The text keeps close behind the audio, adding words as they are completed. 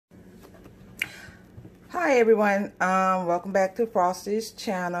Hi everyone, welcome back to Frosty's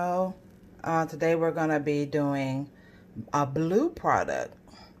channel. Today we're going to be doing a blue product.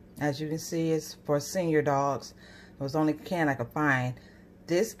 As you can see, it's for senior dogs. It was the only can I could find.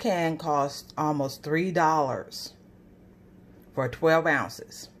 This can cost almost $3 for 12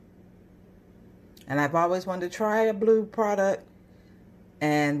 ounces. And I've always wanted to try a blue product,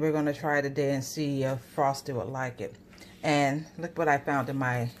 and we're going to try it today and see if Frosty would like it. And look what I found in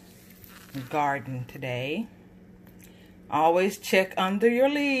my garden today. Always check under your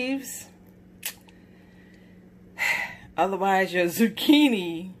leaves, otherwise your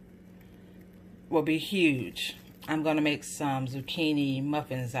zucchini will be huge. I'm gonna make some zucchini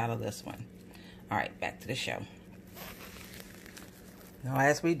muffins out of this one. All right, back to the show. Now,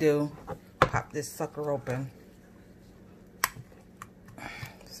 as we do, pop this sucker open,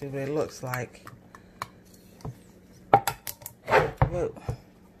 see what it looks like. Whoa.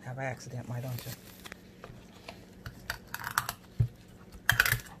 Have an accident, why don't you?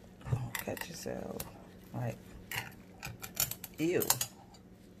 Don't catch yourself. Right. Ew.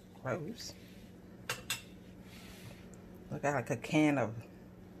 Gross. Look like a can of...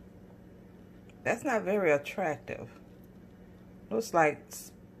 That's not very attractive. Looks like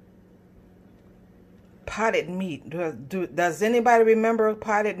potted meat. Does anybody remember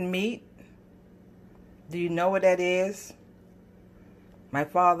potted meat? Do you know what that is? My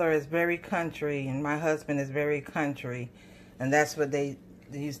father is very country, and my husband is very country, and that's what they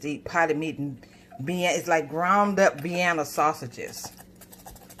used to eat, potted meat. And it's like ground up Vienna sausages.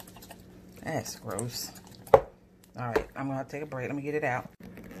 That's gross. All right, I'm gonna take a break. Let me get it out.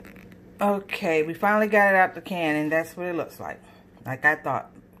 Okay, we finally got it out the can, and that's what it looks like. Like I thought,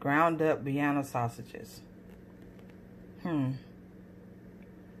 ground up Vienna sausages. And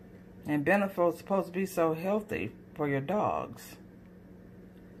Beneful's supposed to be so healthy for your dogs.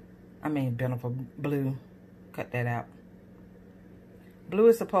 I mean, Beneful Blue. Cut that out. Blue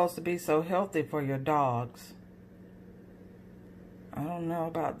is supposed to be so healthy for your dogs. I don't know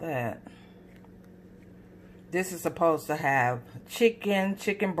about that. This is supposed to have chicken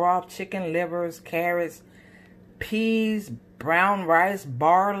broth, chicken livers, carrots, peas, brown rice,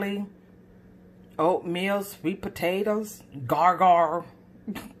 barley, oatmeal, sweet potatoes, gargum,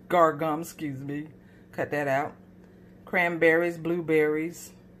 excuse me. Cut that out. Cranberries,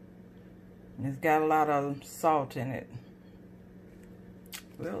 blueberries. It's got a lot of salt in it.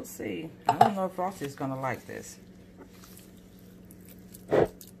 We'll see. I don't know if Frosty's gonna like this.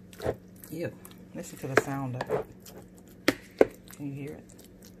 Ew. Listen to the sound of it. Can you hear it?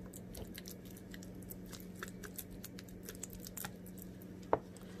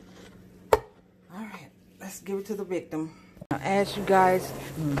 Alright, let's give it to the victim. Now, as you guys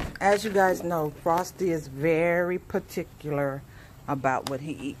know, Frosty is very particular about what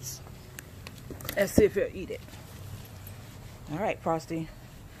he eats. Let's see if he'll eat it. All right, Frosty.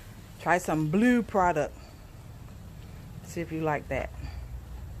 Try some blue product. See if you like that.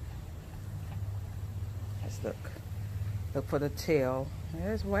 Let's look. Look for the tail.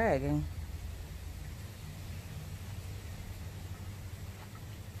 It's wagging.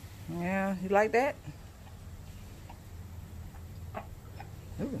 Yeah, you like that?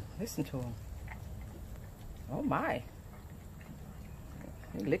 Ooh, listen to him. Oh my.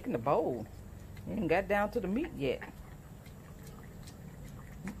 He's licking the bowl. He ain't got down to the meat yet.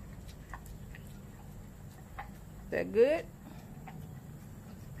 Is that good?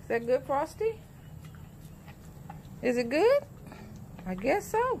 Is that good, Frosty? Is it good? I guess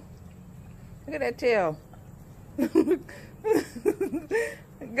so. Look at that tail.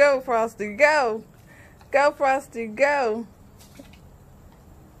 Go, Frosty, go. Go, Frosty, go.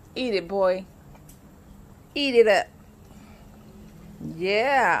 Eat it, boy. Eat it up.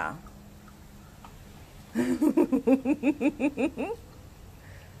 Yeah. I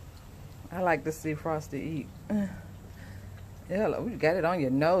like to see Frosty eat. Yeah, you got it on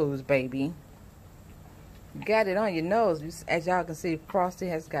your nose, baby. You got it on your nose. As y'all can see, Frosty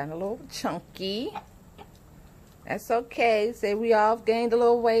has gotten a little chunky. That's okay. Say we all gained a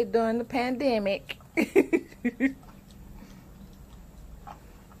little weight during the pandemic.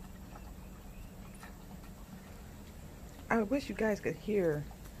 I wish you guys could hear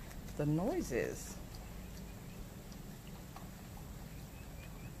the noises.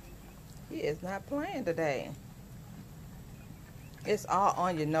 He is not playing today. It's all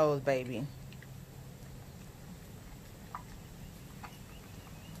on your nose, baby.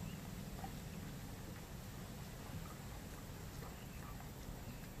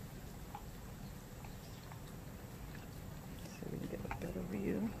 So we can get a better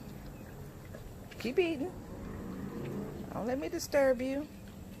view. Keep eating. Don't let me disturb you.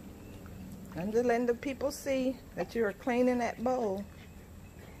 I'm just letting the people see that you are cleaning that bowl.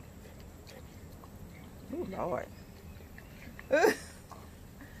 Oh, Lord.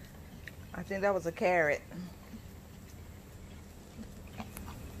 I think that was a carrot.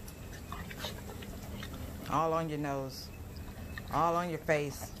 All on your nose. All on your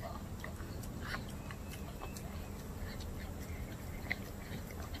face.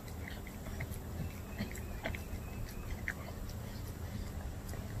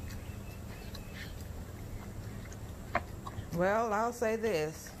 Well, I'll say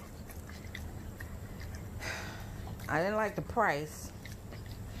this. I didn't like the price,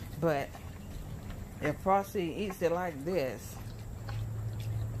 but if Frosty eats it like this,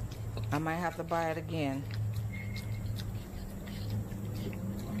 I might have to buy it again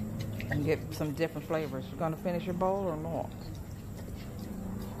and get some different flavors. You gonna finish your bowl or not?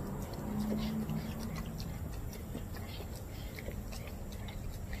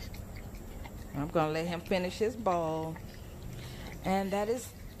 I'm gonna let him finish his bowl. And that is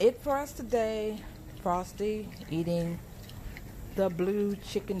it for us today. Frosty eating the blue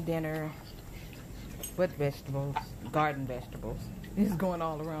chicken dinner with vegetables, garden vegetables. He's going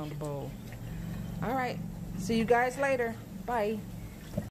all around the bowl. All right, see you guys later. Bye.